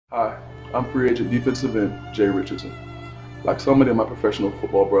Hi, I'm free agent defensive end Jay Richardson. Like so many of my professional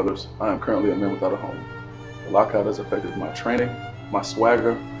football brothers, I am currently a man without a home. The lockout has affected my training, my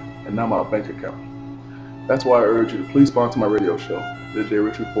swagger, and now my bank account. That's why I urge you to please sponsor my radio show, The Jay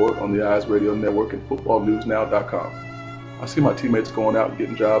Rich Report, on the Eyes Radio Network and footballnewsnow.com. I see my teammates going out and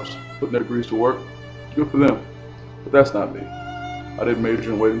getting jobs, putting their degrees to work. Good for them, but that's not me. I didn't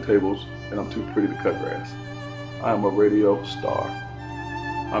major in waiting tables, and I'm too pretty to cut grass. I am a radio star.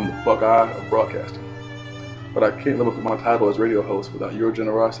 I'm the Buckeye of broadcasting. But I can't live up to my title as radio host without your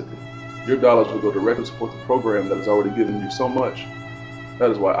generosity. Your dollars will go directly to support the program that has already given you so much. That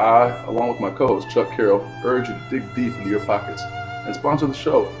is why I, along with my co-host Chuck Carroll, urge you to dig deep into your pockets and sponsor the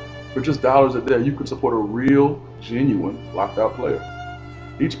show. For just dollars a day, you can support a real, genuine Lockout player.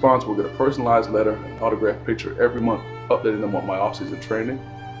 Each sponsor will get a personalized letter and autographed picture every month, updating them on my off-season training,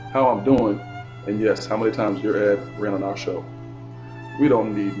 how I'm doing, and yes, how many times your ad ran on our show. We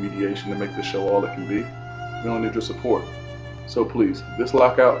don't need mediation to make this show all it can be. We only need your support. So please, this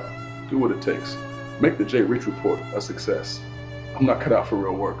lockout, do what it takes. Make the Jay Rich Report a success. I'm not cut out for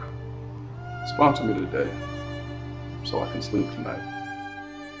real work. Sponsor me today so I can sleep tonight.